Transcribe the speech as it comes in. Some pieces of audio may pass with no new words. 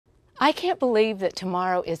I can't believe that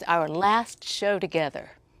tomorrow is our last show together.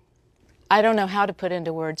 I don't know how to put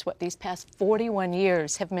into words what these past 41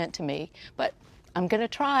 years have meant to me, but I'm going to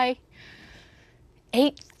try.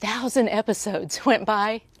 8,000 episodes went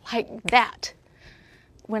by like that.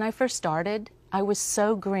 When I first started, I was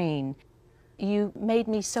so green. You made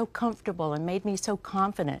me so comfortable and made me so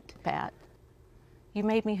confident, Pat. You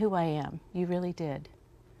made me who I am. You really did.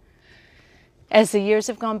 As the years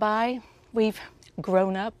have gone by, we've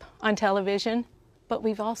grown up on television, but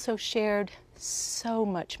we've also shared so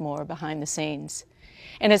much more behind the scenes.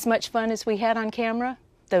 And as much fun as we had on camera,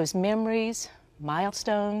 those memories,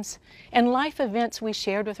 milestones, and life events we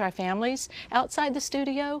shared with our families outside the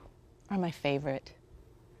studio are my favorite.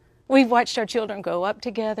 We've watched our children grow up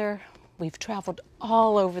together. We've traveled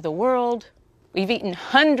all over the world. We've eaten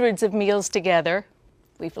hundreds of meals together.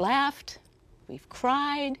 We've laughed. We've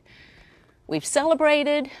cried. We've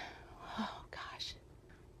celebrated. Oh, gosh.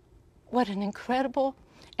 What an incredible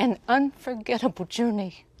and unforgettable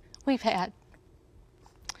journey we've had.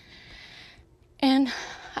 And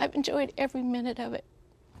I've enjoyed every minute of it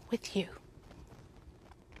with you.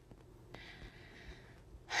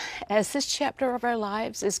 As this chapter of our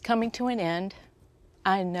lives is coming to an end,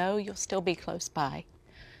 I know you'll still be close by.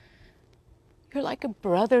 You're like a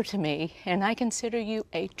brother to me, and I consider you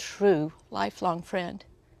a true lifelong friend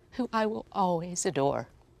who I will always adore.